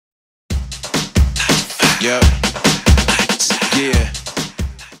Yep. Yeah.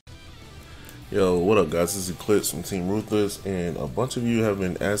 Yo, what up guys, this is Eclipse from Team Ruthless, and a bunch of you have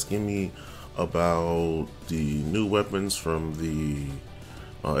been asking me about the new weapons from the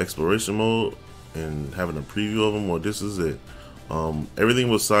exploration mode and having a preview of them. Well, this is it. Everything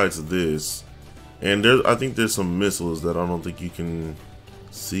besides this, and I think there's some missiles that I don't think you can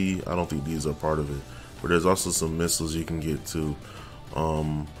see. I don't think these are part of it, but there's also some missiles you can get too.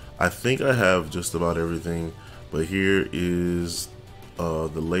 I think I have just about everything, but here is the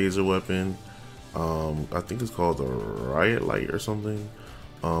laser weapon. I think it's called the Riot Light or something.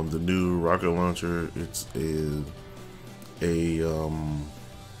 The new rocket launcher. It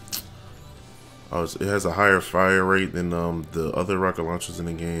has a higher fire rate than the other rocket launchers in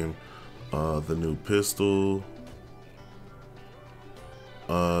the game. The new pistol.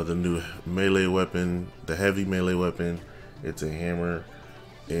 The new melee weapon, the heavy melee weapon. It's a hammer,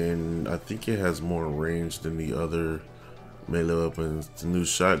 and I think it has more range than the other melee weapons. The new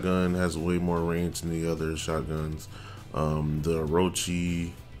shotgun has way more range than the other shotguns. The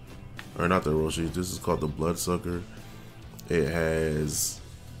Orochi, or not the Orochi, this is called the Bloodsucker. It has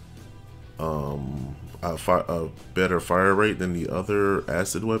a better fire rate than the other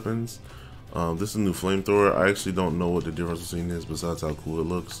acid weapons. This is a new flamethrower. I actually don't know what the difference between this besides how cool it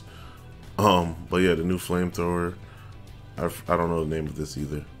looks. But yeah, the new flamethrower. I don't know the name of this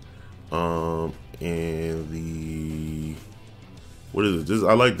either. And the, what is it? This,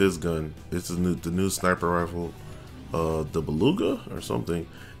 I like this gun. It's the new sniper rifle, the Beluga or something,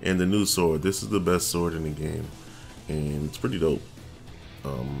 and the new sword. This is the best sword in the game, and it's pretty dope.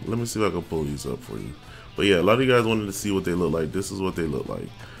 Let me see if I can pull these up for you. But yeah, a lot of you guys wanted to see what they look like. This is what they look like.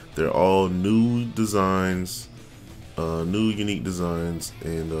 They're all new designs, new unique designs,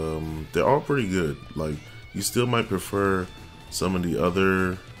 and they're all pretty good. Like, you still might prefer some of the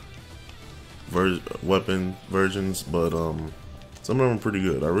other weapon versions, but some of them are pretty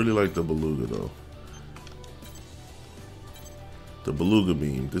good. I really like the Beluga though. The Beluga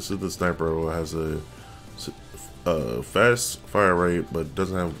beam. This is the sniper rifle. It has a fast fire rate, but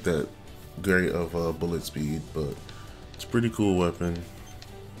doesn't have that great of bullet speed. But it's a pretty cool weapon.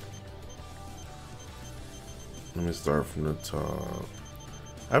 Let me start from the top.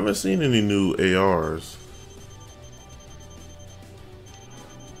 I haven't seen any new ARs.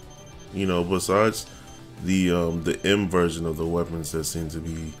 You know, besides the M version of the weapons that seem to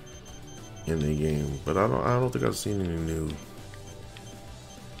be in the game, but I don't think I've seen any new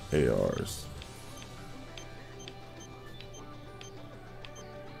ARs.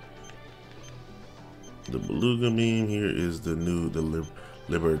 The Beluga beam here is the new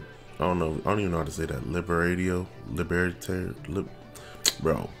I don't even know how to say that. Liberadio,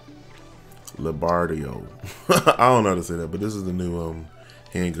 bro. Libardio. I don't know how to say that, but this is the new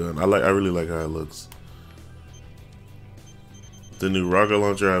handgun. I really like how it looks. The new rocket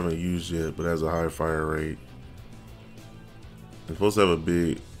launcher I haven't used yet, but has a high fire rate. It's supposed to have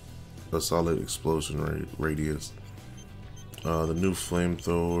a solid explosion radius. The new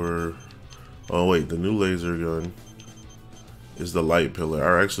flamethrower. Oh wait, the new laser gun is the light pillar.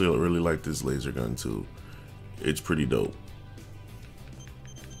 I actually really like this laser gun too. It's pretty dope.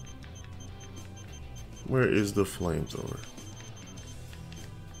 Where is the flamethrower?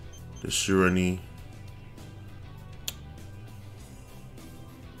 The Shurani.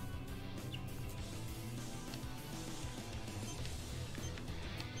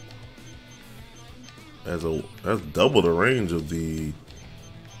 That's double the range of the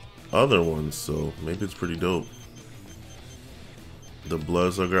other ones, so maybe it's pretty dope. The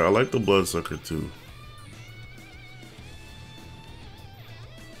Bloodsucker. I like the Bloodsucker too.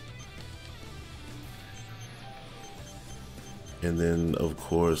 And then, of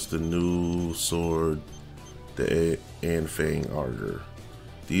course, the new sword, the Fang Auger.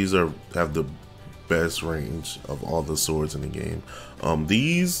 These have the best range of all the swords in the game.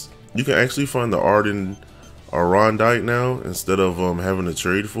 These, you can actually find the Arden Arondite now instead of having to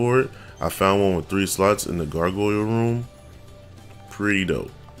trade for it. I found one with 3 slots in the Gargoyle room. Pretty dope.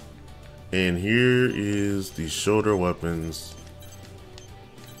 And here is the shoulder weapons.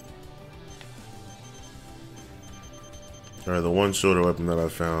 Alright, the one shoulder weapon that I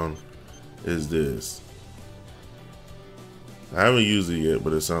found is this. I haven't used it yet,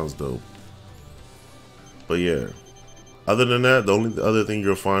 but it sounds dope. But yeah, other than that, the only other thing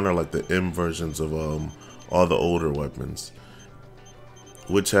you'll find are like the M versions of all the older weapons,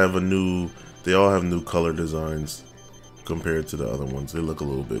 which have they all have new color designs compared to the other ones. They look a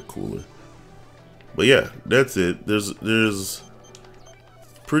little bit cooler. But yeah, that's it. There's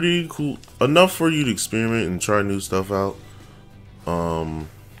pretty cool enough for you to experiment and try new stuff out.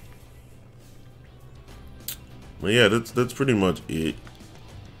 But yeah, that's pretty much it.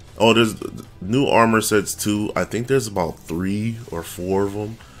 Oh, there's new armor sets too. I think there's about 3 or 4 of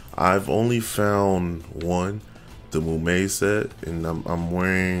them. I've only found one, the Mume set, and I'm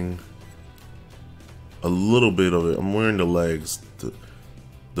wearing a little bit of it. I'm wearing the legs.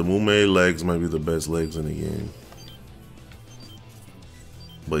 The Mume legs might be the best legs in the game.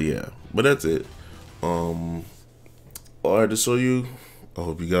 But yeah, but that's it. All I had to show you. I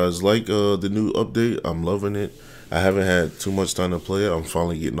hope you guys like the new update. I'm loving it. I haven't had too much time to play it. I'm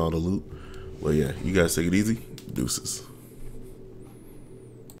finally getting all the loot. But yeah, you guys take it easy. Deuces.